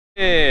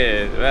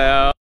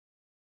Well,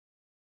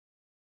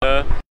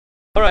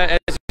 alright,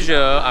 as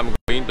usual, I'm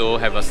going to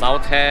have a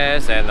sound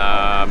test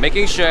and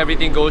making sure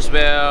everything goes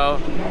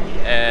well,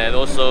 and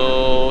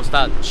also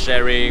start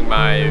sharing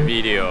my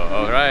video.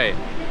 Alright,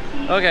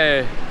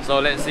 okay, so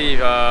let's see if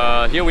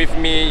you're here with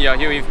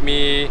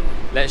me.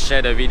 Let's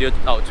share the video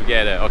out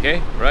together.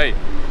 Okay, right?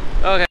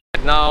 Okay,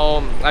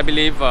 now I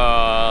believe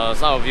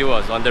some of you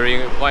was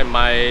wondering where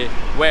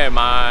am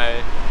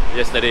I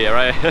yesterday,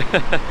 right?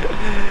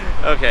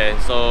 Okay,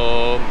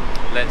 so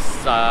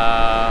let's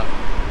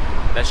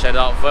share it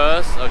out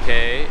first,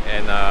 okay,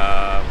 and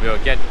we'll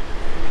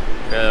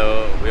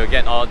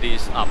get all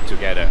these up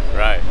together,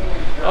 right?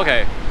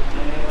 Okay,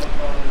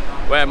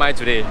 where am I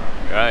today?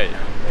 Right,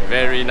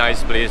 very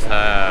nice place.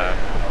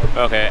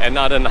 Okay,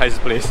 another nice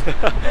place.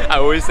 I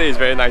always say it's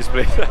very nice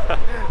place, but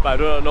I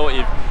don't know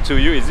if to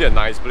you is it a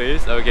nice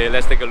place. Okay,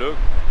 let's take a look.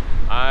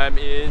 I'm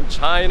in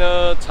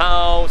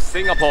Chinatown,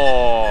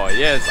 Singapore.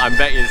 Yes, I'm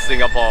back in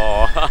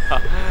Singapore.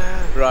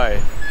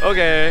 Right.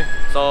 Okay,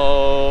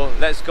 so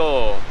let's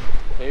go.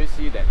 Can you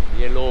see that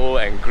yellow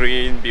and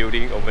green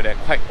building over there?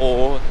 Quite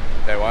old,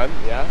 that one.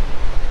 Yeah.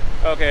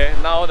 Okay.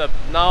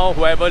 Now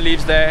whoever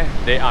lives there,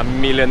 they are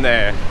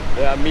millionaire.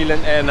 They are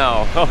millionaire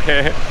now.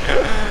 Okay.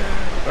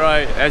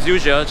 Right. As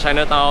usual,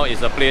 Chinatown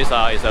is a place.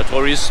 It's a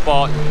tourist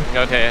spot.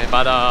 Okay.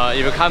 But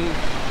if you come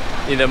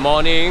in the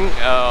morning,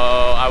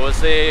 I would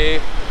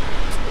say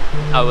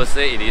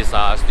it is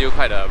still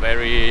quite a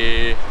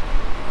very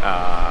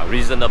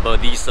reasonable,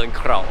 decent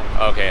crowd.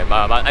 Okay,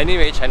 but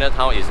anyway,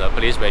 Chinatown is a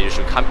place where you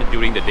should come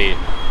during the day.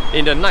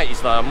 In the night,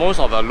 it's most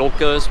of the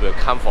locals will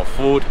come for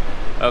food.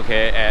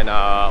 Okay, and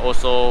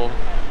also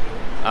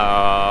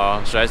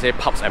should I say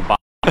pubs and bars.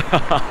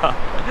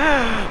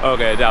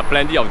 Okay, there are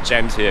plenty of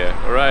gems here,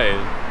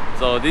 right?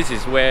 So this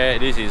is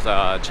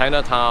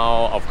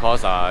Chinatown. Of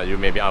course, you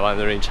may be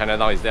wondering,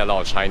 Chinatown, is there a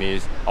lot of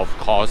Chinese? Of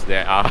course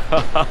there are.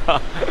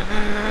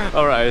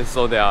 Alright,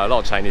 so there are a lot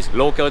of Chinese,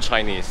 local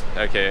Chinese.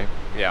 Okay,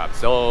 yeah,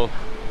 so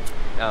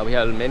we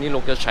have many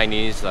local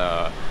Chinese,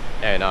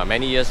 and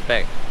many years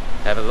back,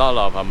 have a lot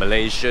of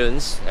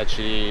Malaysians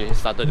actually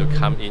started to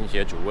come in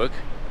here to work.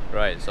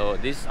 Right, so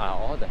these are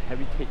all the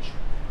heritage.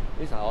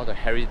 These are all the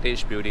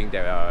heritage buildings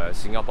that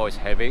Singapore is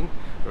having.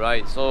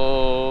 Right,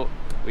 so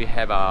we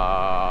have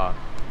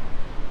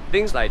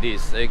things like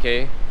this.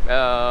 Okay,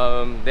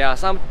 there are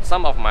some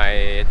of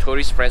my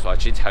tourist friends who are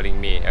actually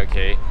telling me,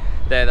 okay,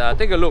 that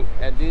take a look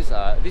at this.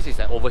 This is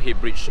an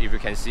overhead bridge. If you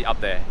can see up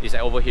there, it's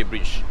an overhead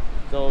bridge.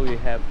 So we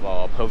have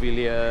a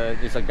pavilion.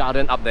 It's a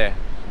garden up there.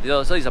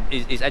 So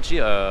it's actually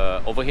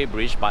a overhead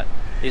bridge, but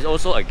it's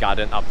also a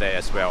garden up there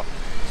as well.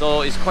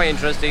 So it's quite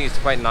interesting. It's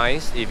quite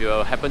nice. If you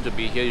happen to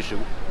be here, you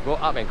should go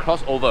up and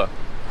cross over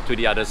to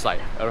the other side.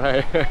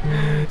 Alright.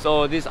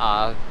 So this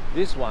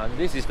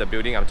is the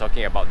building I'm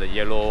talking about, the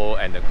yellow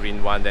and the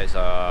green one that's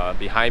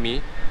behind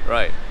me.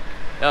 Right.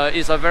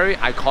 It's a very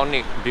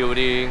iconic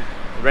building,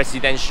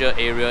 residential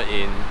area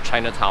in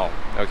Chinatown.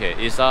 Okay.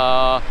 It's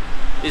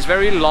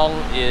very long.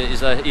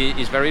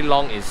 It's very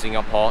long in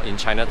Singapore, in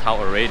Chinatown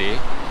already.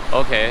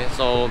 Okay.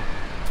 So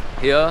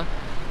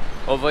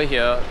over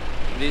here,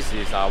 this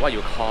is what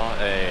you call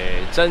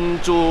a 珍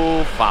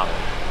珠坊.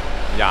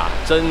 Yeah,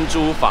 珍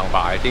珠坊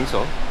吧, I think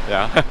so.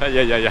 Yeah,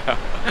 yeah.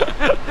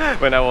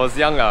 When I was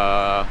young,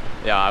 yeah,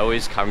 I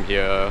always come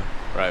here,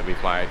 right,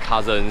 with my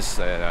cousins,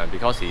 and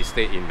because he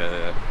stayed in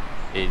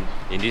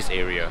this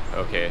area.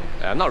 Okay,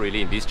 not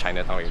really in this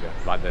Chinatown area,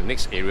 but the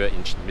next area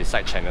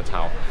beside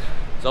Chinatown.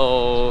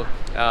 So,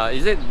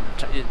 does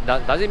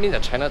it mean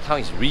that Chinatown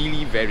is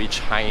really very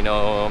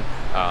China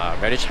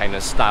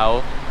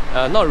style?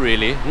 Not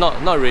really,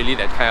 not really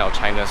that kind of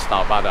China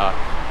style, but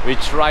we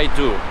try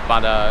to.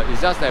 But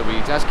it's just that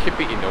we just keep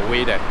it in a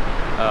way that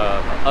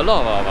a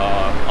lot of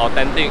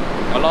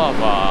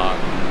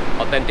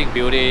authentic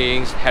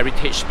buildings,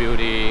 heritage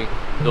building,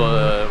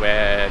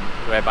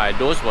 whereby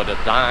those were the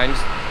times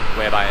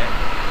whereby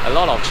a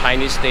lot of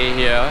Chinese stay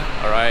here.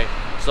 All right.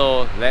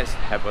 So let's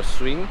have a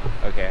swing.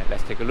 Okay,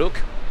 let's take a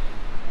look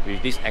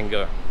with this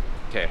angle.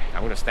 Okay,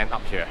 I'm gonna stand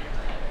up here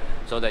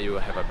so that you will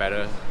have a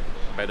better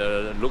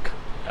look,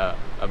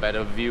 a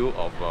better view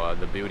of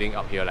the building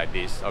up here like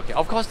this. Okay,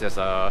 of course there's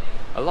a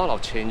lot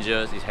of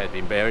changes. It has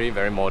been very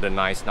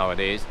modernized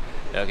nowadays.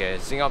 Okay,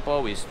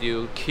 Singapore, we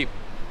still keep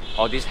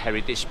all these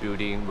heritage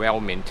building well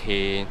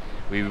maintained.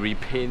 We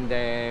repaint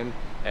them,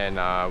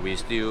 and we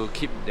still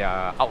keep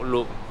their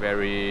outlook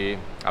very,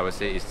 I would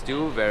say, it's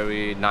still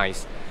very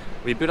nice.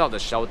 We built up the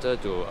shelter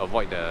to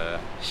avoid the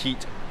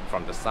heat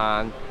from the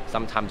sun,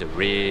 sometimes the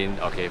rain,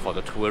 okay, for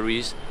the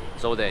tourists,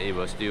 so that it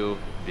will still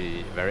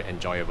be very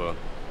enjoyable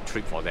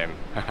trip for them.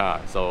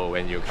 So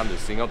when you come to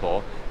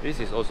Singapore, this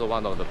is also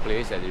one of the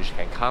places that you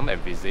can come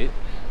and visit.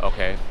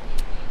 Okay,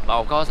 but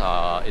of course,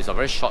 it's a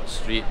very short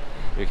street.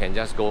 You can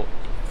just go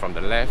from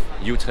the left,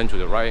 U-turn to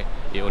the right.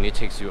 It only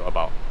takes you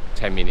about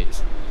 10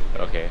 minutes.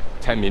 Okay,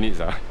 10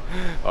 minutes.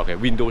 Okay,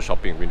 window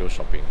shopping.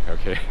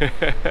 Okay.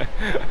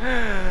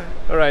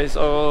 Alright,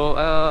 so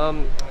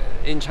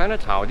in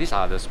Chinatown, these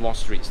are the small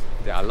streets.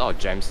 There are a lot of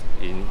gems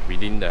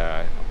within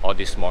the all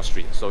these small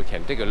streets. So you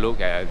can take a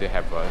look at, they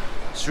have a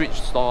street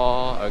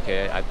store.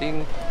 Okay, I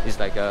think it's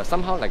like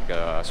somehow like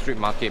a street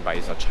market, but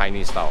it's a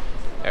Chinese style.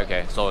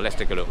 Okay, so let's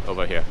take a look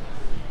over here.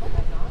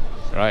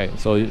 Right,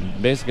 so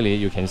basically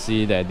you can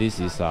see that this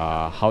is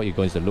how it's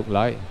going to look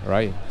like,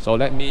 right? So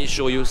let me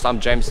show you some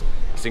gems.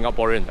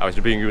 Singaporean, I was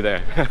bringing you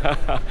there.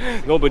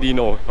 Nobody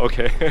know,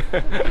 okay?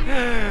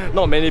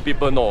 Not many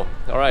people know.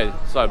 All right,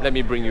 so let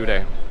me bring you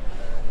there.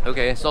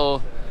 Okay,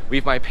 so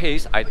with my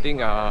pace, I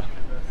think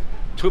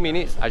 2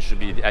 minutes I should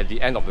be at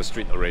the end of the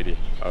street already.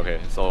 Okay,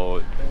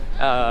 so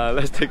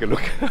let's take a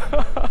look.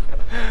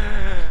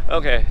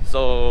 Okay,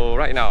 so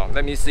right now,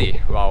 let me see,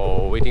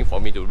 while waiting for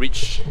me to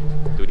reach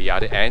to the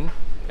other end.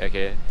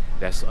 Okay,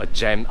 there's a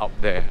jam out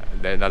there.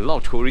 Then a lot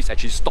of tourists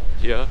actually stop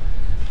here,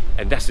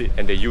 and that's it,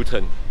 and they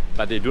U-turn.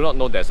 But they do not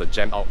know there's a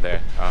jam out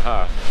there.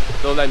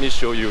 So let me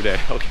show you there.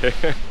 Okay.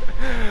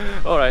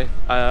 Alright.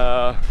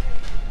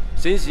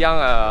 Since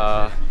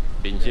young,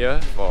 been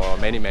here for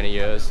many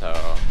years.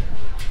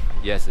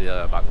 Yes,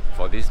 but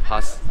for this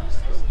past,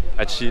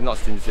 actually not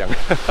since young.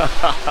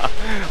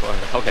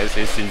 How can I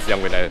say since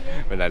young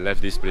when I left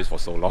this place for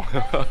so long?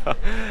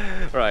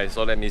 Alright,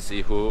 so let me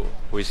see who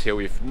is here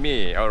with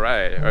me.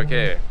 Alright,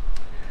 okay.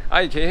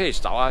 Hi KH,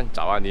 早安，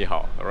早安，你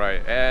好.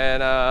 Alright,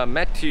 and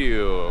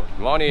Matthew,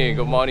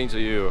 good morning to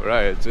you.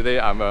 Right, today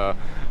I'm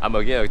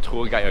again a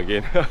tour guide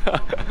again.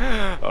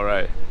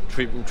 Alright,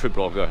 trip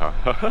blogger, huh?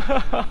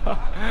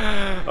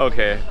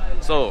 Okay,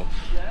 so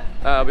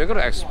we're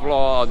gonna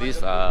explore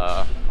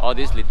all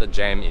these little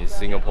gems in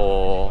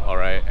Singapore.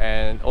 Alright,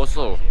 and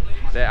also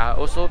there are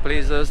also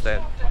places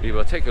that we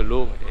will take a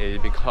look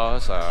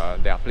because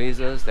there are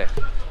places that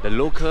the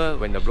local,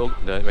 when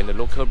the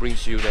local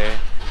brings you there,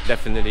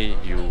 definitely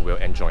you will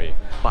enjoy it.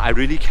 But I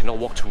really cannot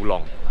walk too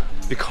long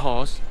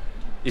because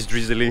it's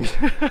drizzling.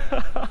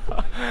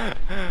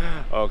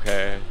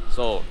 Okay,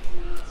 so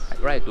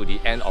right to the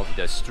end of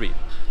the street.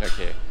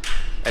 Okay,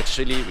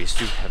 actually we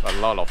still have a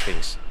lot of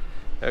things.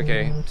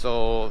 Okay,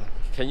 so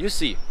can you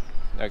see?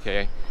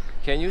 Okay,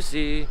 can you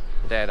see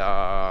that?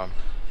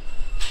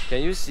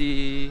 Can you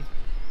see?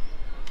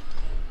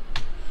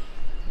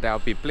 There will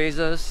be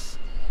places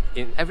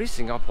in every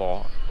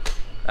Singapore.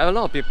 A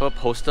lot of people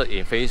posted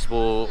in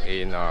Facebook,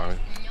 in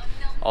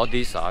all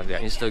these their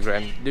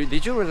Instagram.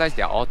 Did you realize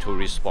they are all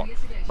tourist spots?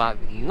 But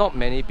not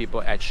many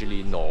people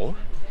actually know.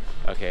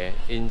 Okay,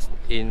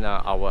 in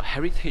our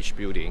heritage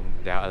building,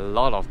 there are a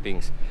lot of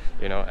things,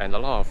 you know, and a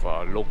lot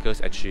of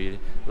locals actually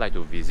like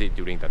to visit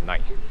during the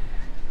night.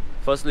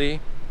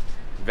 Firstly,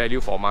 value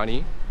for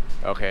money.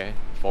 Okay,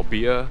 for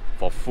beer,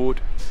 for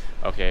food.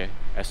 Okay,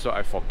 as well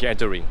as for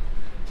gathering.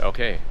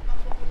 Okay,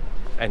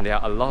 and there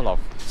are a lot of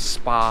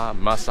spa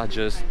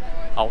massages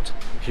out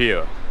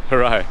here,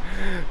 right?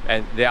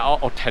 And they are all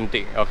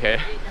authentic. Okay,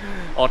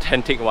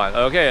 authentic one.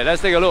 Okay,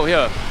 let's take a look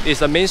here. It's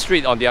the main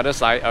street on the other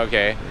side.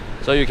 Okay,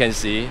 so you can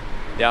see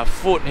there are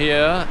food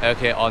here.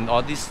 Okay, on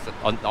this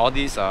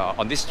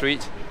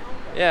street.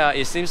 Yeah,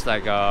 it seems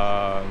like there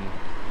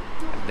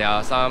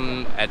are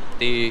some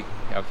attic.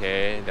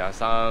 Okay, there are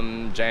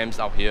some gems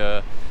out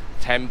here,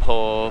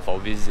 temple for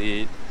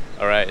visit.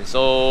 All right,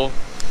 so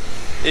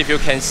if you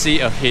can see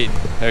ahead,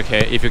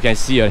 okay, if you can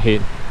see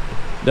ahead,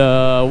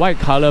 the white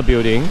color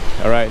building,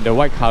 all right, the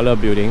white color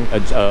building,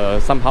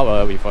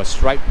 somehow with a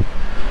stripe.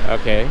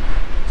 Okay,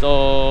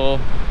 so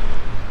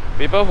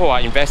people who are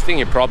investing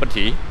in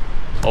property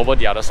over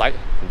the other side,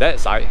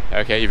 that side.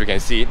 Okay, if you can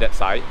see that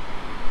side.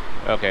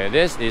 Okay,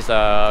 this is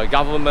a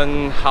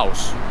government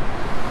house,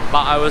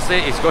 but I would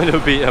say it's going to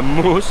be a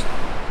most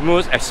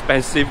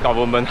expensive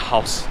government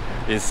house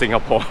in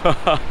Singapore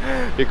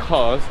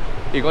because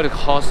it's going to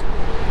cost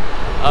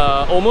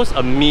almost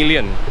 $1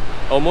 million,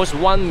 almost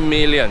 $1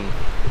 million.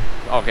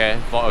 Okay,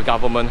 for a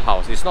government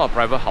house. It's not a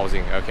private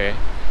housing. Okay,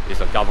 it's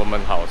a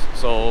government house.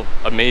 So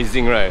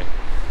amazing, right?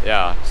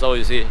 Yeah. So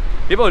you see,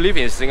 people who live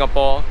in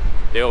Singapore,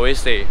 they always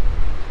say,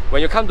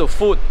 when you come to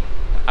food,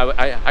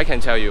 I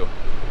can tell you,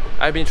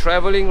 I've been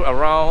traveling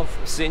around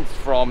since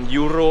from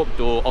Europe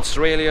to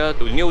Australia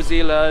to New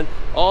Zealand,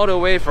 all the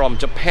way from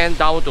Japan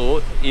down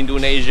to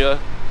Indonesia.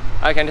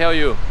 I can tell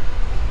you,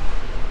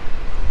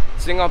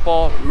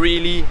 Singapore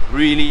really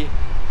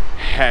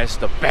has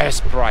the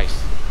best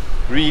price.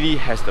 Really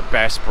has the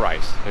best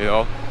price, you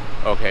know.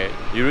 Okay,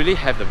 you really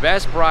have the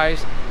best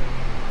price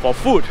for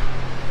food.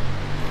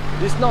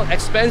 It's not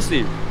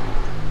expensive.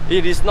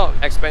 It is not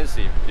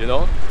expensive, you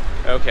know.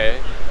 Okay,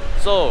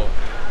 so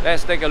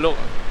let's take a look.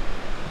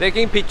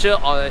 Taking picture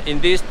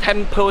in this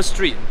Temple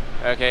Street.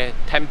 Okay,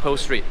 Temple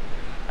Street.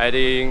 I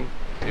think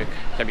it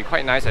can be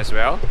quite nice as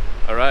well.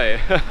 All right.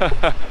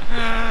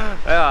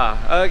 Yeah.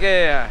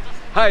 Okay.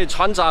 Hi,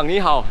 船长你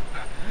好。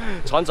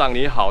船长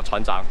你好，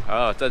船长。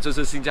这就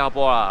是新加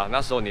坡啊。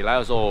那时候你来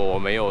的时候，我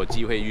没有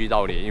机会遇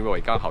到你，因为我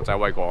刚好在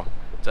外国。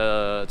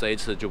这一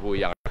次就不一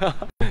样。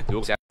如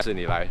果下次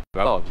你来，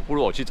不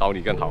如我去找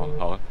你更好。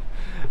好。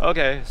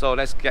Okay, so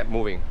let's get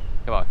moving.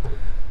 Come on.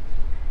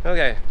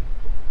 Okay.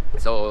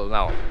 So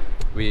now,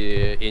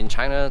 we in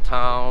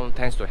Chinatown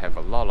tends to have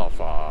a lot of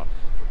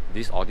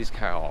all this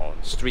kind of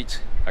street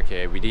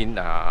okay, within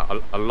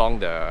along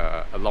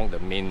the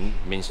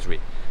main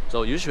street.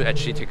 So you should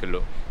actually take a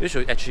look. You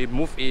should actually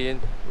move in,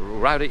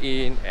 ride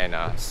in, and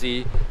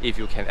see if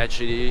you can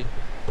actually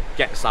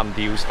get some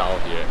deals down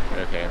here.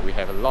 Okay, we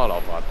have a lot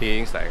of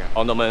things like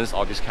ornaments,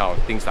 all these kind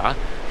of things.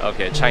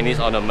 Okay, Chinese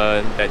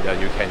ornament that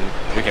you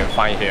can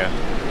find here.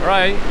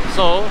 Right.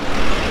 So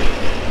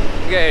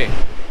okay,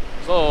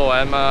 so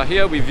I'm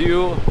here with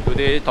you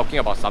today talking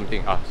about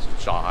something.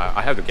 So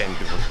I have to get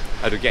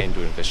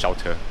into the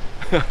shelter.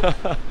 I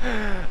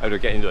have to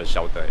get into the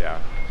shelter. Yeah.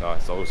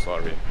 So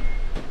sorry.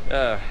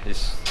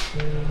 It's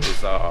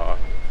a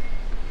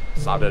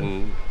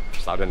sudden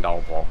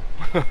downfall.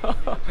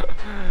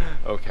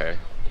 Okay,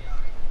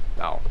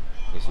 now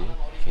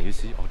can you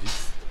see all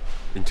this?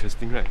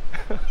 Interesting, right?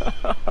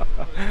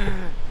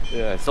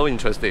 Yeah, so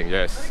interesting.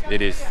 Yes,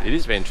 it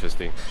is very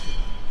interesting.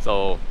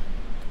 So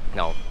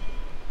now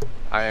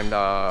I am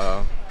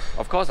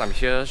of course I'm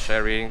here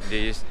sharing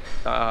this,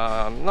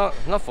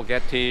 not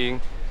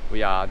forgetting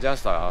we are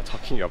just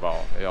talking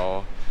about, you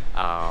know,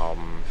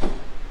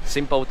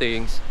 simple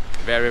things,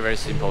 very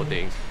simple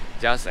things.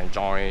 Just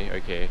enjoy,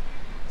 okay,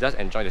 just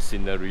enjoy the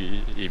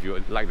scenery if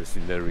you like the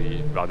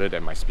scenery rather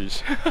than my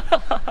speech.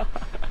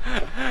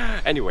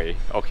 Anyway,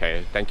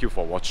 okay, thank you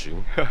for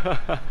watching.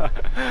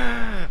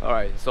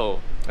 Alright, so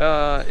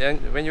and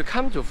when you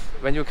come to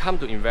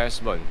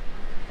investment,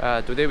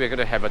 today we're going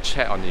to have a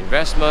chat on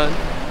investment.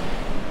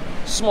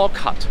 Small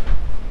cut,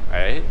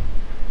 right?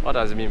 What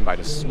does it mean by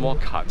the small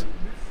cut?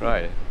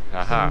 Right.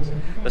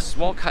 The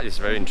small cut is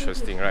very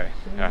interesting, right?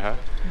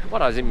 What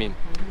does it mean?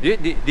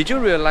 Did you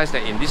realize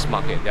that in this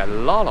market there are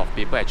a lot of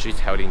people actually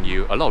telling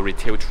you, a lot of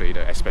retail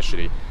trader,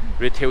 especially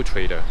retail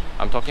trader.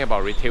 I'm talking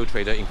about retail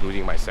trader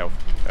including myself,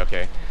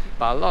 okay?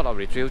 But a lot of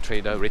retail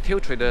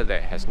trader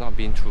that has not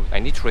been through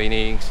any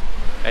trainings,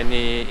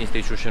 any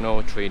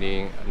institutional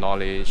training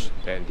knowledge,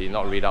 that did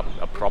not read up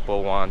a proper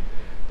one.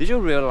 Did you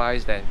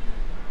realize that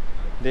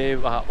they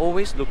are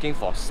always looking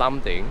for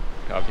something,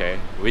 okay,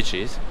 which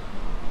is,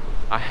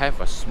 I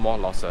have a small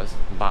losses,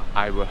 but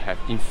I will have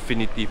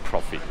infinity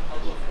profit.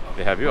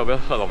 Have you ever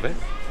heard of that?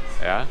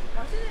 Yeah?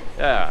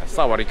 Yeah,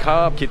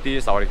 Sawadee Kitty,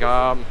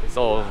 Sawadee.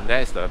 So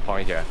that's the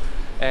point here.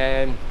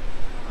 And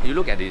you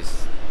look at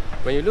this.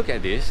 When you look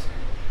at this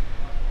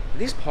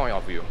point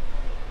of view,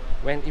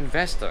 when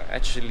investors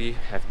actually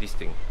have this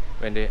thing,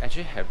 when they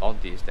actually have all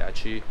this, they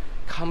actually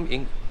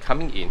coming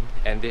in,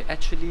 and they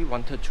actually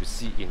wanted to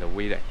see in a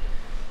way that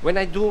when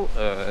I do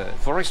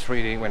forex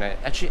trading, when I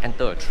actually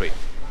enter a trade,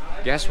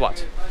 guess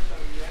what?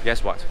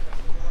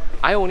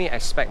 I only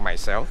expect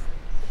myself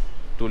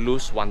to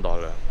lose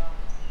 $1,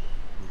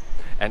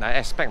 and I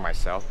expect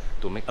myself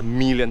to make $1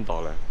 million.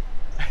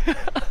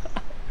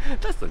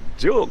 That's a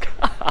joke.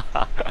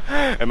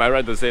 Am I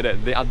right to say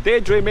that? They are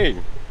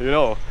daydreaming, you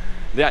know.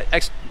 They are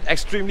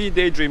extremely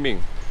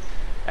daydreaming.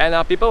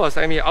 And people were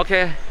saying me,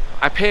 okay,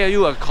 I pay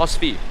you a cost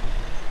fee,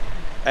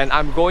 and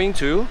I'm going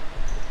to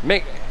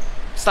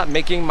start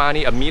making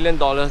money, $1 million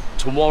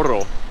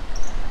tomorrow.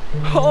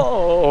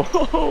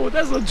 Oh,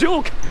 that's a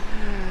joke.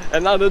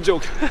 Another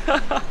joke.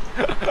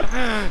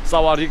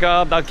 Sawadee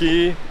ka,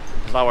 Ducky.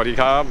 Sawadee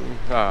ka.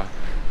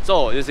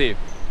 So you see,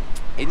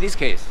 in this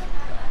case,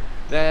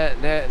 there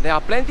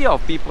are plenty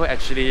of people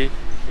actually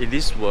in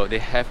this world. They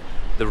have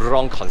the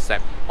wrong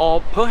concept,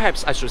 or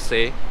perhaps I should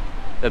say,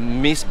 a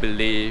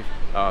misbelief,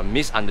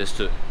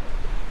 misunderstood.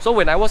 So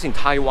when I was in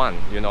Taiwan,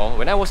 you know,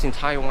 I was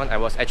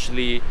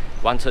actually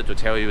wanted to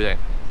tell you that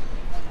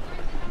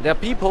there are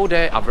people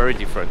there are very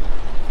different.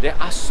 They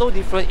are so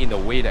different in a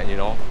way that, you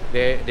know,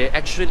 they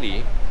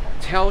actually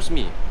tells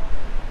me,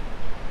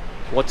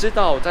 我知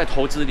道在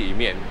投资里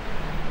面，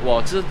我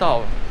知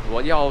道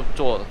我要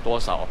做多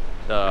少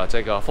的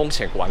这个风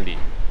险管理。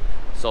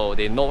So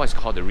they know what's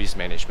called the risk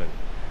management.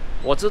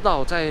 我知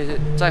道在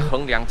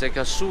衡量这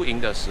个输赢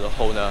的时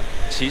候呢，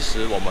其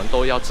实我们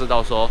都要知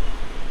道说，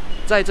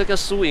在这个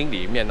输赢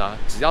里面呢，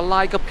只要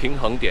拉一个平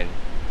衡点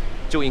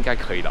就应该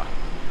可以了。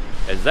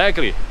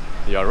Exactly,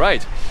 you're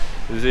right.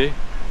 You see?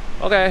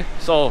 Okay,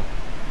 so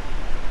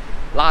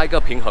拉一个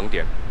平衡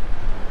点。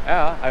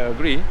Yeah, I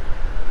agree.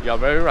 You're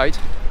very right.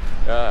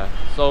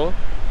 So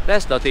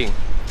that's the thing.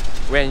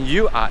 When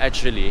you are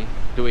actually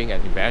doing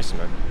an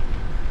investment,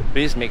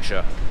 please make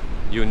sure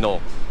you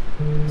know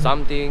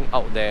something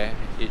out there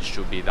it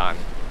should be done,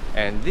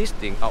 and this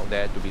thing out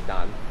there to be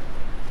done,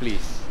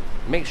 please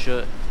make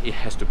sure it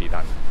has to be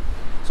done,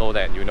 so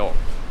that you know.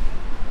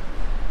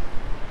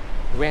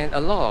 When a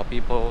lot of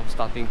people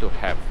starting to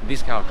have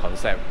this kind of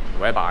concept,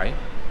 whereby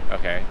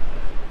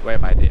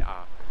they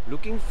are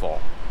looking for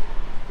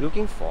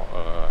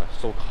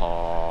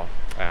so-called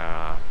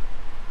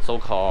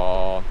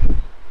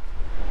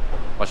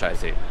what should I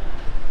say,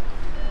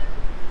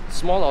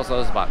 small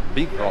losses but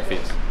big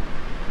profits,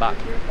 but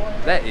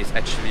that is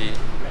actually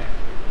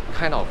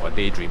kind of a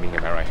daydreaming,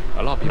 am I right?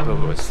 A lot of people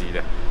will see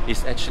that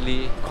it's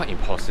actually quite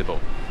impossible.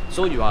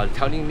 So you are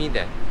telling me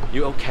that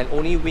you can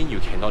only win, you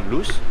cannot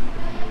lose?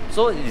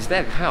 So is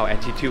that kind of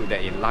attitude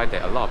that in life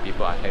that a lot of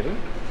people are having?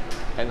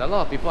 And a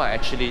lot of people are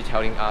actually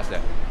telling us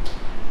that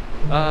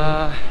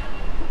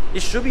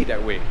It should be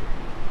that way.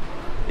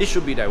 It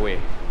should be that way.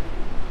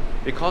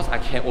 Because I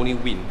can only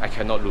win, I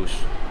cannot lose.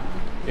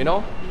 You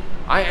know,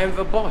 I am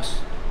the boss.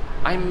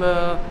 I'm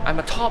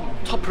a top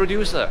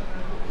producer.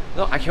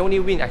 No, I can only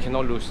win, I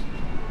cannot lose.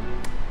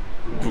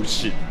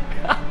 Bullshit.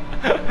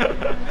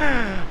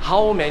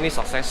 How many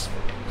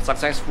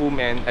successful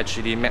men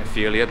actually met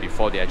failure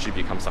before they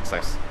actually become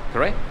success?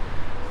 Correct?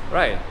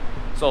 Right.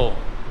 So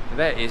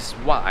that is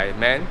what I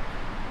meant.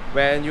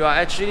 When you are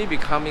actually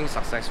becoming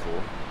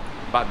successful,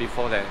 but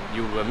before that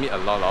you will meet a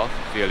lot of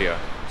failure.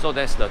 So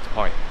that's the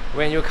point.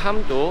 When you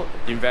come to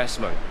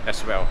investment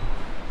as well,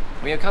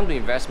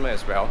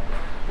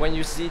 when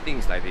you see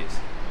things like this,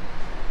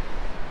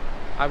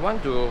 I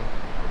want to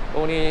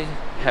only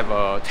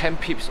have 10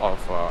 pips of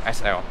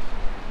SL,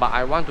 but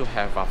I want to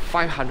have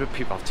 500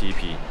 pips of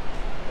TP.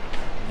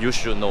 You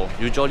should know,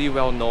 you jolly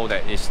well know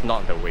that it's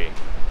not the way.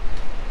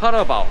 How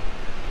about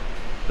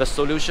the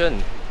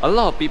solution? A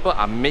lot of people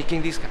are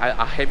having this kind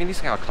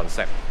of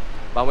concept,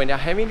 but when they're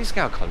having this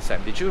kind of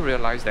concept, did you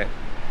realize that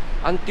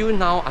until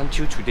now,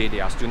 until today,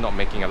 they are still not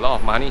making a lot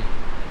of money?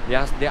 They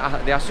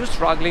are still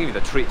struggling with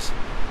the trades.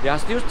 They are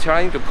still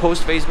trying to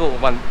post Facebook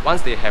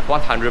once they have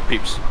 100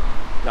 pips.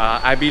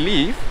 I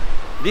believe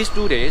these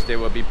 2 days there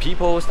will be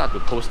people start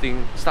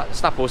posting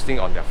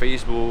on their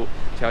Facebook,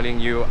 telling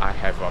you I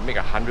have make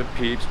 100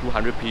 pips,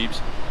 200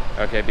 pips,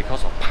 okay,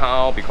 because of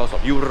pound, because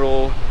of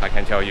euro. I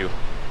can tell you,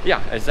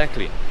 yeah,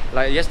 exactly.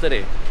 Like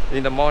yesterday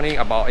in the morning,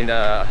 about in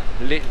the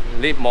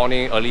late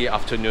morning, early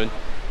afternoon,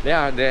 there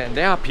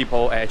are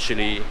people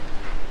actually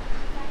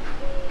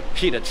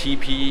hit a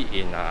TP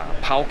in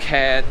pound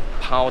CAD,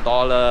 pound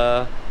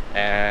dollar,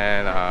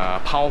 and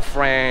pound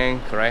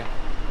franc, correct?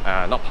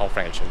 Not pound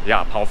franc actually.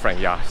 Yeah, pound franc.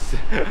 Yeah,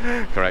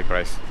 correct.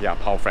 Yeah,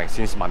 pound franc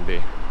since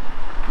Monday.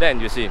 Then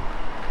you see,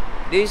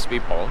 these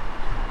people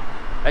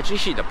actually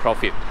hit the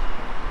profit,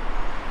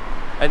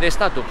 and they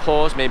start to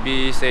post.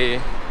 Maybe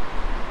say,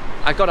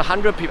 I got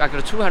 100 pips, I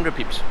got 200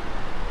 pips.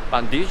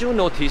 But did you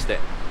notice that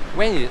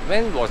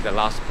when was the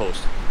last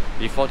post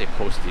before they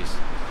post this?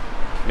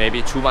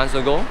 Maybe 2 months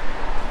ago,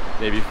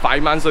 maybe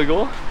 5 months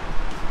ago.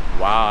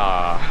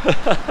 Wow.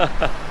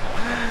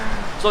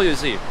 So you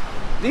see,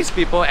 these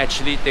people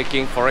actually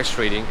taking forex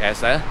trading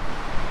as a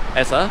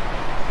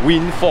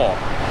windfall.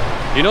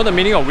 You know the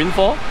meaning of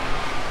windfall?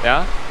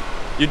 Yeah?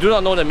 You do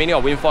not know the meaning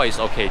of windfall, is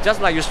okay.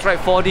 Just like you strike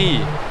 4D,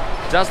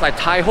 just like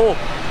Tai Ho,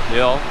 you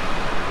know,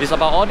 it's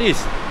about all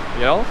this,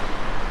 you know.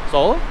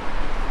 So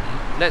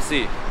let's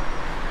see.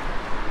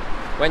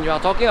 When you are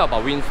talking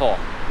about windfall,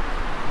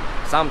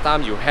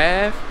 sometimes you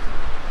have,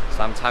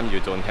 sometimes you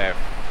don't have.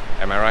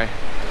 Am I right?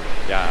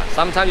 Yeah.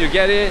 Sometimes you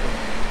get it,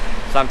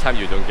 sometimes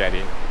you don't get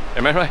it.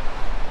 Am I right?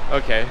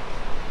 Okay.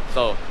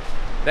 So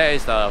that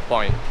is the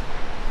point.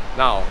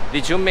 Now,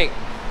 did you make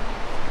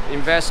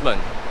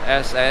investment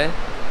as a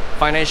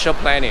financial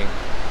planning,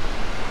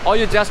 or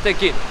you just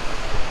take it?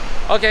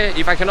 Okay,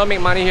 if I cannot make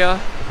money here,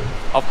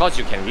 of course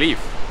you can leave.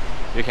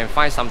 You can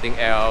find something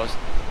else.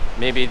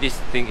 Maybe this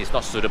thing is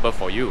not suitable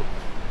for you.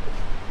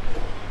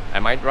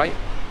 Am I right?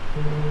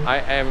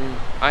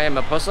 I am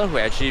a person who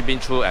actually been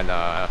through and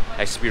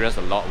experienced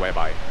a lot,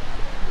 whereby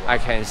I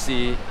can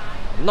see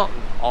not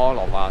all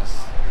of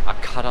us are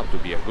cut out to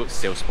be a good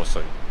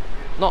salesperson.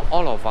 Not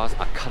all of us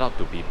are cut out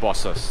to be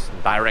bosses,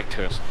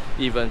 directors,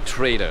 even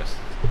traders.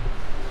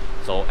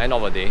 So end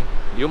of the day,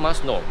 you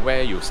must know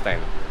where you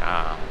stand.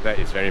 That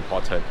is very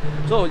important.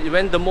 So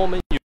when the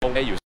moment you know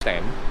where you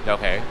stand,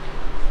 okay,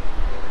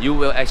 you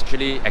will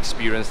actually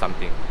experience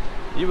something.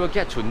 You will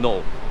get to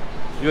know.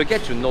 You will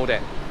get to know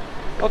that,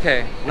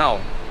 okay, now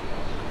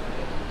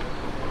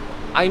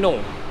I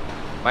know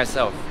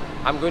myself.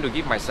 I'm going to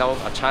give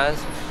myself a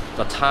chance,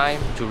 the time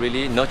to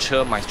really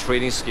nurture my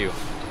trading skill.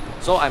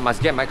 So I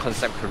must get my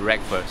concept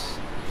correct first.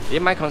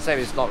 If my concept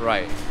is not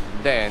right,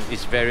 then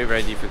it's very,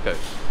 very difficult.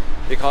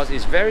 Because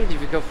it's very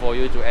difficult for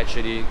you to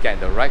actually get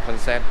the right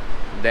concept,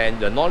 then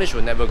the knowledge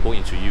will never go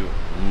into you.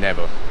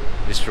 Never.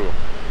 It's true.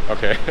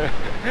 Okay.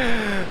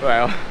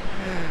 Well,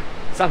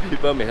 some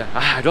people may say,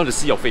 I don't want to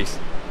see your face.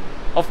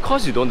 Of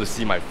course you don't want to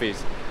see my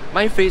face.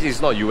 My face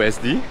is not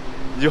USD.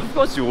 Of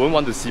course you won't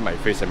want to see my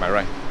face, am I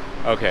right?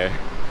 Okay.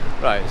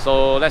 Right,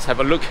 so let's have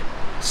a look.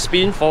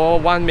 Spin for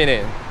 1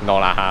 minute. No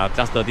lah,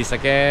 just 30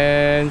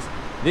 seconds.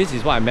 This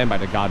is what I meant by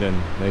the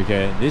garden.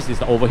 Okay, this is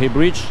the overhead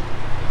bridge.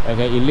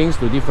 Okay, it links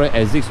to different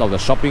exits of the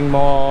shopping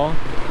mall,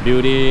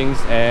 buildings,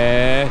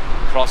 and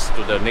cross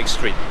to the next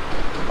street.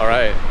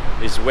 Alright,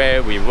 it's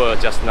where we were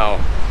just now.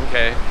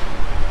 Okay,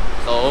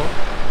 so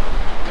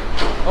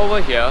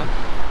over here,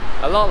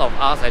 a lot of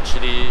us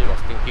actually was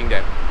thinking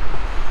that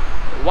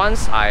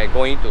once I'm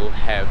going to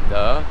have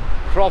the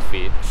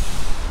profit,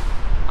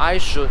 I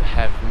should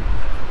have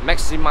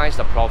maximized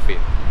the profit.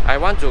 I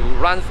want to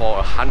run for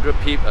 100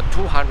 pips,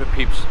 200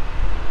 pips.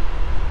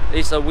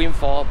 It's a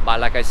windfall,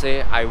 but like I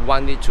say, I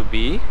want it to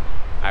be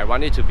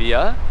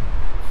a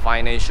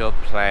financial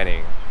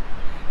planning.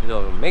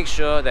 So make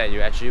sure that you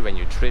actually, when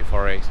you trade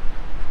forex,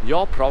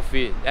 your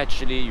profit,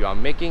 actually you are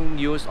making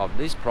use of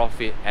this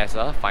profit as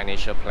a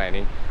financial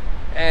planning.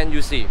 And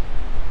you see,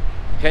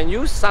 Can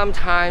you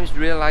sometimes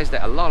realize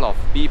that a lot of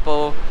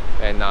people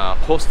and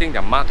posting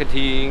their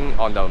marketing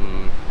on the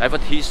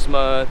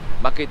advertisement,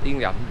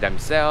 marketing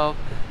themselves,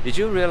 did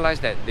you realize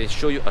that they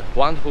show you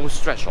one whole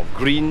stretch of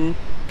green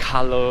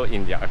color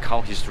in their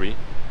account history,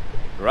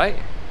 right?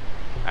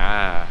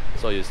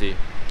 So you see,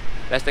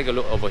 let's take a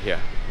look over here.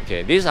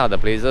 Okay, these are the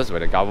places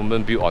where the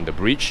government built on the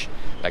bridge,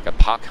 like a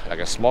park, like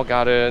a small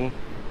garden,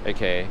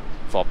 okay,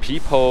 for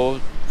people,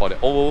 for the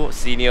old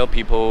senior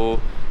people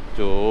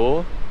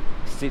to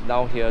sit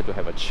down here to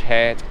have a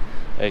chat,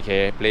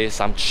 okay, play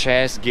some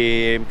chess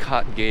game,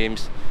 card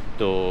games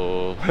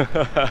to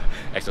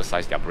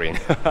exercise their brain.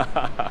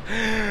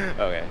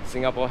 Okay,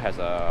 Singapore has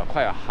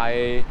quite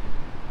a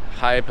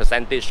high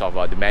percentage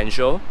of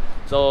dementia.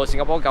 So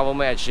Singapore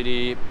government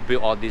actually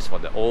built all this for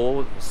the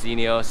old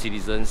senior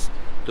citizens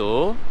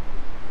to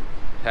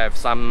have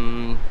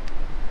some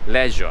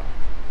leisure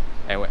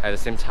and at the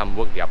same time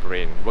work their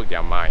brain, work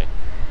their mind.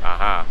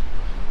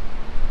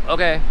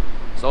 Okay,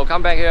 so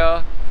come back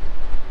here.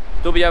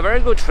 To be a very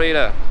good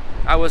trader,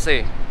 I would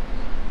say,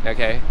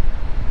 okay,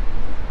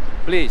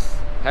 please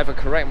have a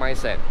correct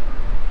mindset.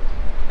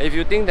 If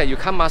you think that you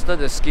can't master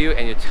the skill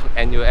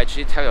and you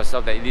actually tell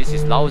yourself that this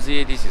is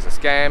lousy, this is a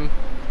scam,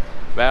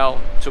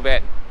 well, too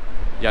bad,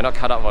 you're not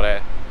cut out for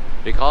that.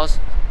 Because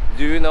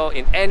do you know,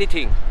 in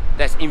anything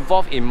that's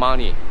involved in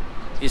money,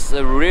 it's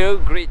a real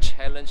great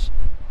challenge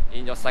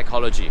in your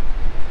psychology.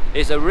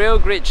 It's a real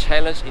great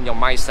challenge in your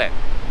mindset.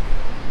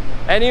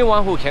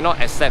 Anyone who cannot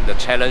accept the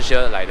challenge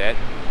here like that,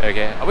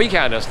 okay, we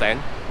can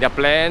understand. There are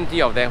plenty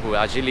of them who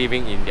are actually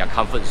living in their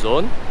comfort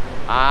zone.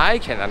 I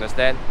can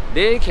understand,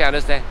 they can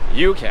understand,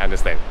 you can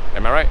understand.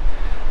 Am I right?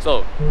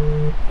 So,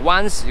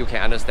 once you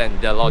can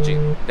understand the logic,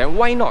 then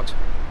why not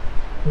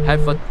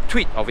have a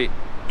tweak of it,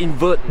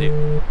 invert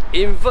it,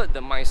 invert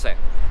the mindset.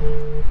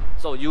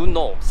 So you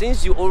know,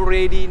 since you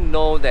already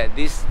know that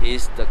this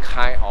is the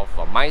kind of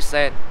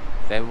mindset,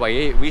 then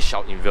we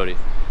shall invert it.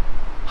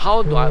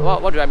 How do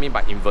what do I mean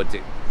by invert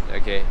it?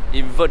 Okay,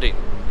 invert it,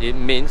 it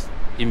means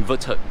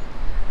inverted.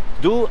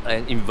 Do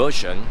an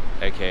inversion,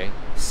 okay,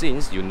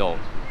 since you know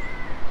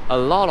a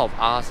lot of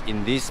us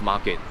in this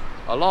market,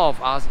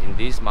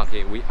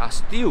 we are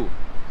still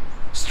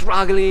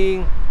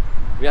struggling.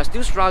 We are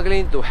still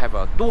struggling to have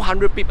a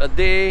 200 pips a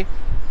day,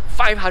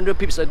 500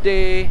 pips a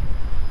day.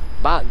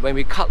 But when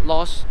we cut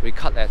loss, we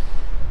cut at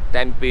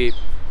 10 pips,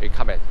 we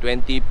cut at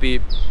 20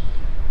 pips.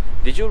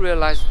 Did you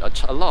realize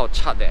a lot of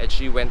chart that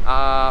actually went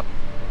up?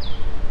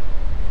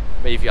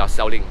 But if you are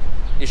selling,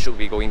 it should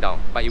be going down.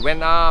 But it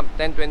went up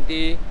 10,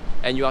 20,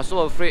 and you are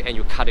so afraid and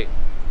you cut it.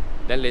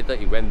 Then later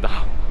it went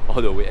down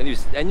all the way,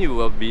 and you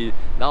will be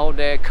down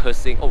there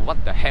cursing, oh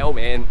what the hell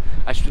man,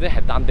 I shouldn't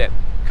have done that.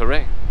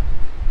 Correct?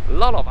 A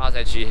lot of us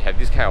actually have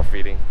this kind of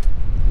feeling.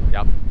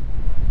 Yep,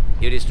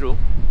 it is true.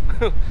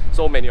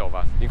 So many of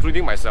us,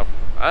 including myself.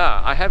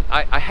 I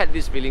had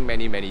this feeling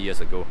many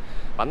years ago,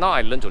 but now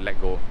I learned to let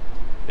go.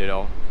 You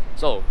know.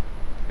 So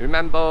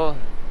remember,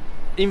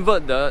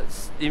 invert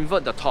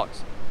the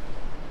thoughts.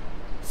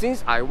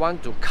 Since I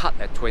want to cut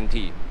at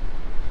 20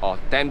 or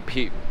 10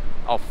 pip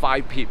or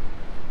 5 pip,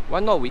 why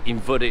not we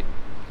invert it?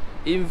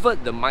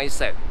 Invert the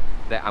mindset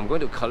that I'm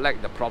going to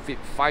collect the profit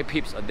 5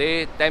 pips a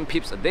day, 10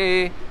 pips a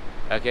day.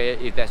 Okay,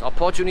 if there's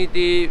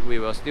opportunity, we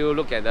will still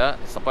look at the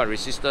support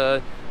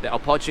resistance, the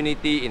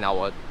opportunity in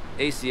our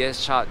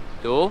ACS chart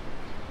to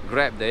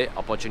grab the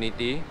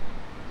opportunity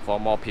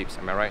for more pips.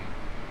 Am I right?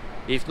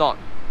 If not,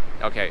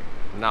 okay,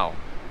 now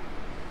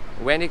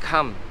when it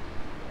comes,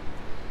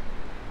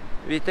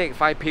 we take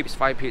 5 pips,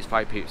 5 pips,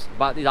 5 pips.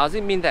 But it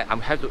doesn't mean that I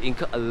have to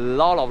incur a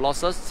lot of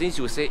losses since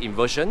you say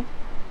inversion.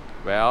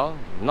 Well,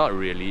 not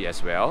really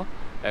as well.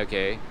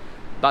 Okay,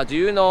 but do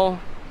you know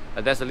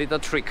there's a little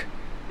trick?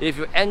 If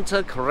you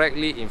enter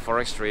correctly in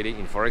forex trading,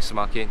 in forex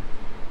market,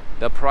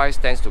 the price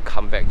tends to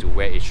come back to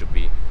where it should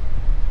be,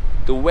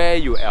 to where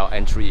your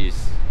entry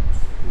is.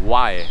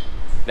 Why?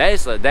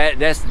 There's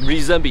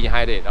reason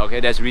behind it. Okay,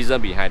 there's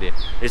reason behind it.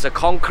 It's a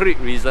concrete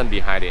reason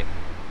behind it.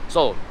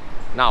 So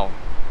now,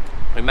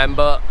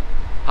 remember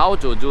how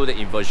to do the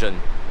inversion.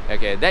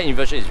 Okay, that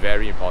inversion is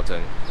very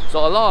important.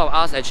 So a lot of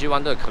us actually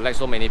wanted to collect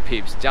so many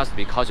pips just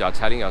because you are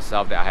telling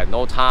yourself that I have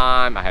no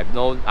time, I have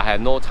no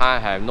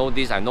time, I have no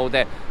this, I know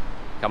that.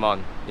 Come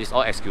on, it's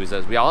all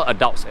excuses. We are all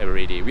adults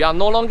already. We are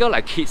no longer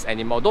like kids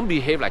anymore. Don't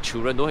behave like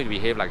children. Don't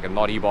behave like a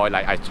naughty boy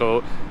like I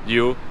told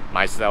you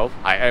myself.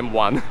 I am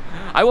one.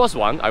 I was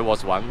one,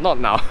 not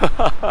now.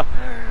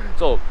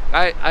 So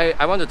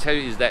I want to tell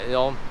you is that, you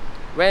know,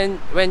 when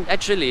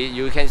actually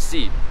you can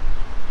see,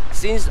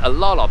 since a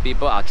lot of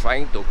people are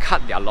trying to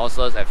cut their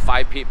losses at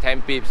 5 pips,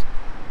 10 pips,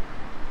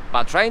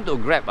 but trying to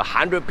grab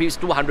 100 pips,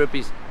 200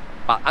 pips,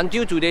 but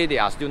until today they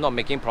are still not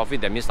making profit,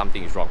 that means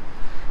something is wrong.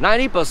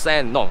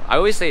 90%, no, I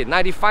always say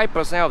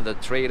 95% of the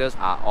traders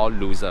are all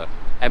losers.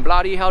 And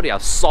bloody hell, they are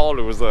sore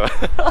losers.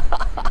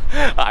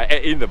 I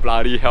add in the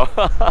bloody hell.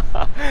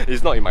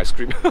 It's not in my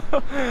script.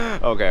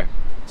 Okay,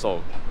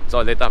 so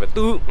later I have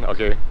two.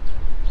 Okay,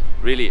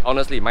 really,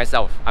 honestly,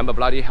 myself, I'm a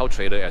bloody hell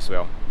trader as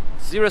well.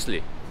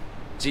 Seriously,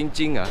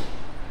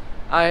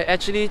 I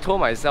actually told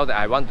myself that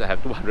I want to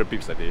have 200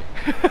 pips a day.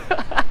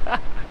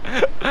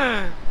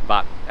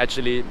 But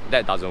actually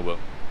that doesn't work.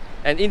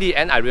 And in the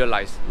end I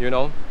realized, you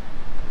know,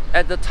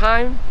 at the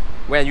time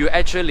when you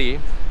actually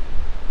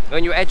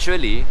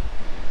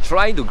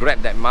try to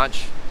grab that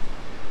much,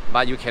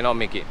 but you cannot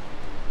make it.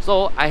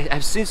 So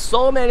I've seen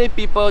so many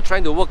people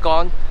trying to work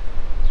on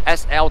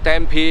SL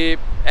 10 pip,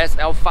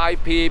 SL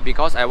 5 pip,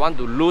 because I want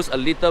to lose a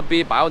little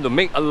bit, but I want to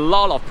make a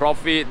lot of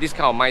profit. This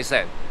kind of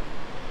mindset.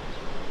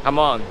 Come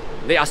on,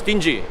 they are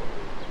stingy.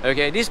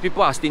 Okay, these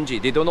people are stingy.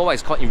 They don't know what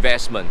is called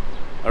investment.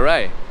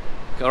 Alright?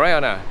 Correct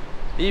or not?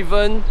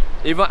 Even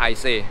I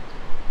say,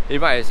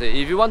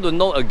 if you want to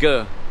know a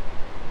girl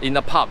in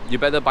a pub, you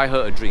better buy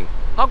her a drink.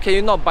 How can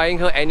you not buying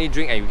her any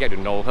drink and you get to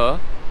know her?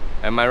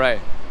 Am I right?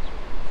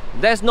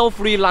 There's no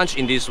free lunch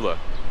in this world.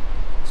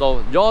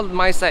 So your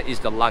mindset is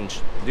the lunch.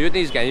 Do you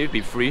think it's going to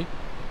be free?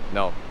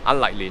 No,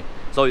 unlikely.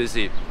 So you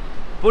see,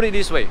 put it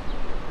this way,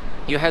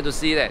 you have to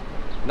see that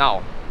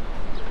now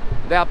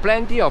there are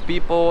plenty of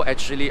people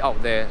actually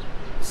out there,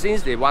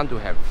 since they want to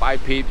have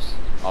 5 pips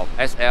of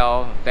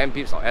SL, 10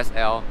 pips of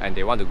SL, and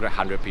they want to grab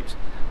 100 pips.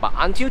 But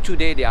until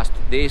today,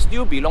 they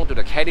still belong to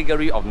the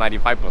category of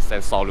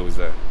 95% sore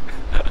loser.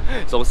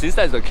 So since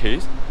that's the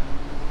case,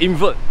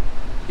 invert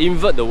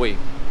the way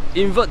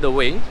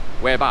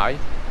whereby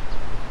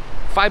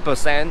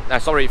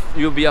 5%,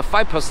 you'll be a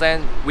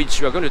 5%, which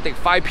you're going to take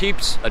 5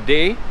 pips a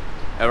day,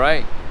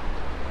 alright?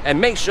 And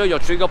make sure your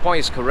trigger point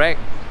is correct,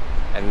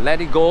 and let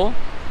it go.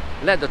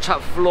 Let the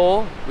chart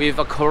flow with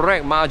a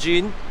correct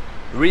margin,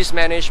 risk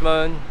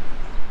management.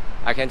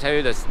 I can tell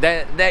you this,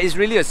 there is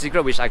really a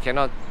secret which I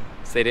cannot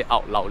say it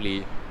out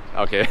loudly,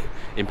 okay,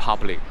 in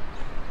public.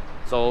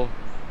 So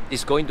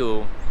it's going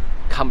to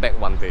come back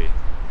one day.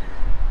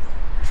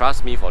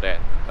 Trust me for that.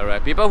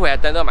 Alright, people who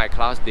attended my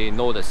class, they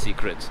know the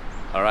secrets.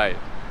 Alright,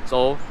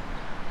 so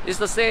it's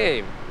the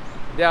same.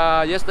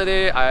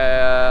 Yesterday,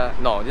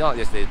 no, not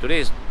yesterday. Today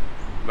is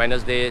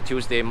Wednesday,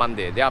 Tuesday,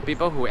 Monday. There are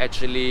people who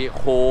actually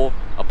hold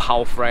a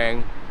power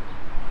frank.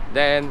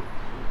 Then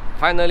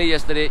finally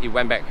yesterday it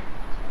went back.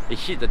 It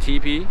hit the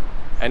TP,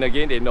 and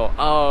again they know.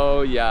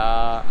 Oh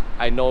yeah,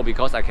 I know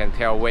because I can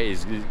tell where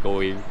is it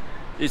going.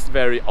 It's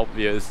very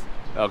obvious.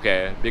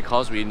 Okay,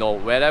 because we know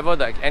wherever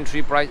the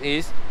entry price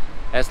is,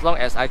 as long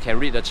as I can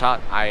read the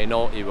chart, I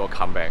know it will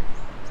come back.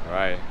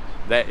 Alright,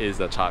 that is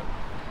the chart.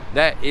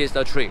 That is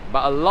the trick.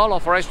 But a lot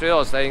of forex traders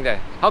are saying that,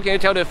 how can you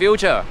tell the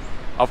future?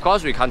 Of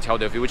course we can't tell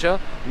the future.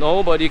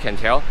 Nobody can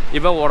tell.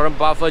 Even Warren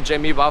Buffett,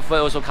 Jamie Buffett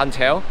also can't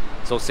tell.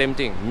 So same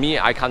thing, me,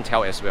 I can't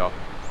tell as well.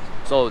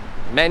 So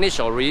manage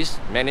your risk,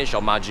 manage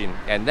your margin,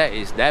 and that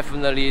is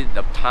definitely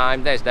the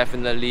time, that is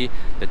definitely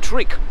the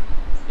trick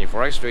in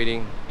forex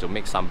trading to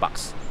make some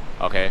bucks.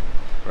 Okay,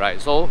 right,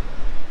 so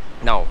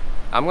now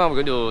I'm not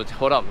going to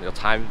hold up your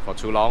time for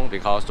too long,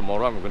 because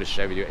tomorrow I'm going to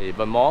share with you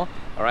even more.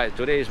 Alright,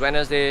 today is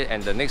Wednesday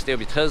and the next day will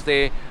be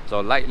Thursday, so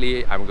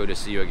likely I'm going to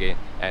see you again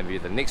and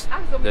with the next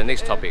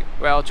topic.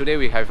 Well, today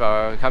we have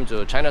come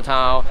to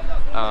Chinatown.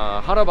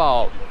 How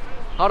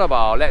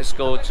about let's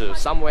go to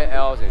somewhere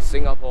else in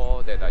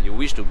Singapore that you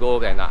wish to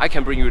go, and I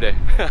can bring you there.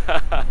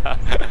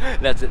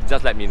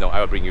 Just let me know,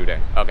 I will bring you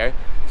there. Okay,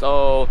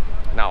 so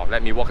now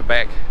let me walk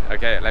back.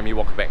 Okay, let me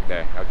walk back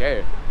there.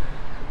 Okay,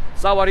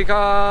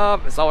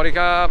 Sawadee-krap,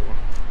 Sawadee-krap.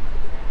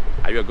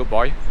 Are you a good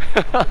boy?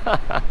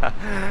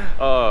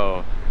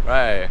 Oh,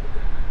 right.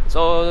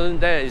 So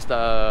that's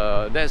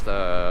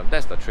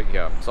the trick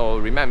here. So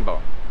remember,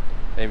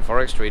 in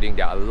forex trading,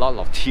 there are a lot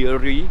of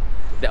theory.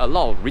 There are a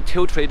lot of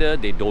retail traders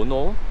they don't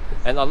know,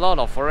 and a lot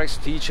of forex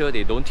teachers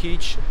they don't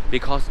teach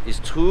because it's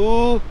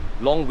too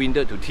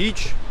long-winded to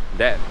teach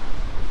that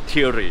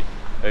theory.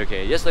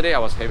 Okay, yesterday I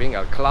was having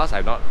a class.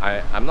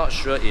 I'm not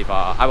sure if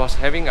I was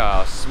having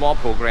a small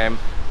program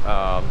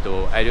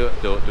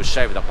to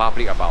share with the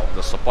public about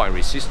the support and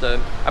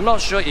resistance. I'm not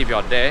sure if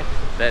you're there,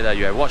 that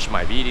you have watched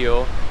my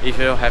video. If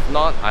you have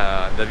not,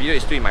 the video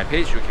is still in my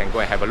page. You can go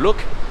and have a look.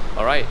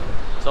 All right.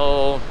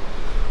 So,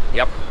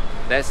 yep,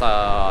 that's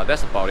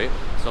about it.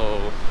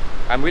 So,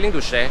 I'm willing to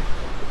share.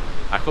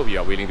 I hope you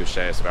are willing to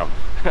share as well.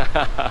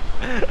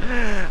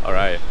 All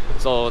right.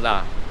 So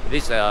now,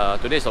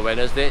 today is a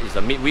Wednesday. It's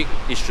a midweek.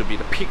 It should be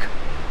the peak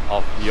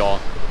of your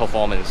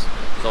performance.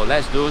 So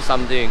let's do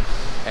something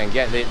and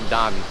get it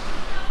done.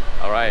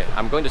 Alright,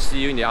 I'm going to see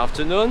you in the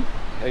afternoon.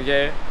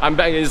 Okay, I'm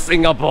back in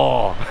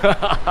Singapore.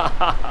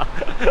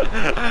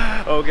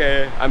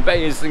 Okay, I'm back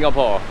in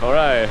Singapore.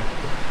 Alright,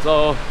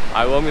 so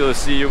I want to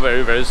see you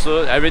very, very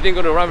soon. Everything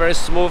going to run very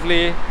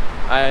smoothly.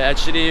 I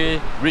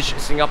actually reached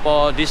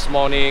Singapore this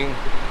morning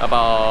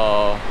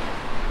about,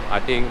 I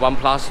think,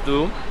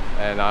 1+2,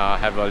 and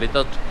have a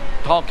little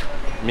talk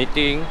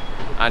meeting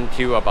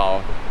until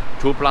about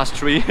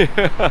 2+3.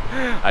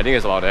 I think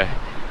it's about there.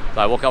 So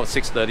I woke up at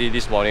 6:30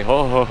 this morning.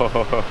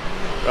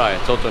 Right,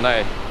 so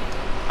tonight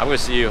I'm going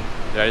to see you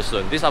very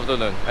soon, this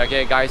afternoon.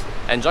 Okay guys,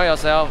 enjoy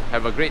yourself,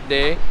 have a great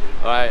day.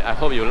 Alright, I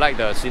hope you like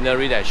the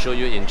scenery that I showed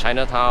you in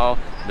Chinatown.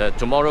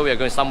 Tomorrow we are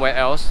going somewhere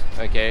else.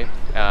 Okay,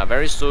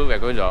 very soon we are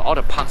going to all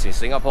the parks in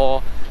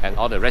Singapore. and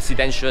all the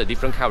residential,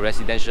 different kind of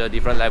residential,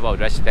 different level of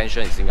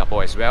residential in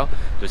Singapore as well,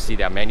 to see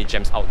there are many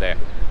gems out there.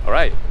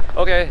 Alright,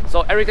 okay,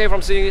 so Eric Day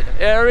from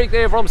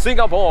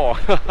Singapore,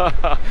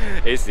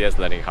 ACS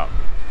Learning Hub.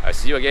 I'll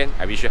see you again.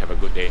 I wish you have a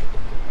good day.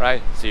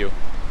 Alright, see you.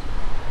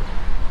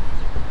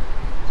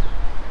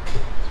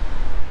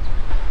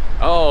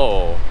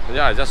 Oh,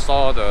 yeah, I just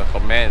saw the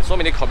comments. So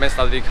many comments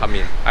suddenly come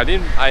in. I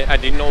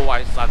didn't know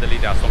why suddenly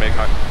there are so many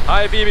comments.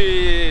 Hi,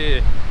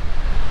 Bibi.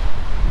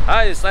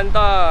 Hi,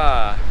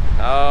 Santa.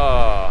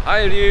 Oh,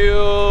 hi,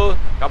 Liu.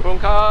 Kaprung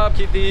Kap,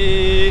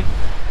 Kitty.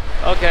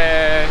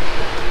 Okay.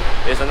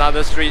 It's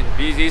another street,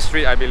 busy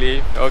street, I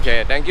believe.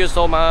 Okay, thank you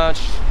so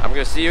much. I'm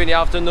going to see you in the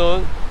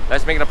afternoon.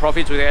 Let's make the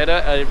profit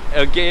together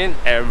again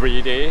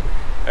every day.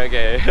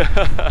 Okay.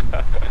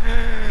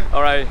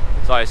 Alright,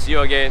 so I see you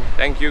again.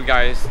 Thank you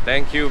guys.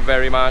 Thank you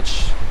very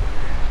much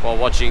for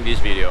watching this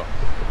video.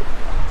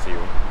 See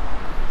you.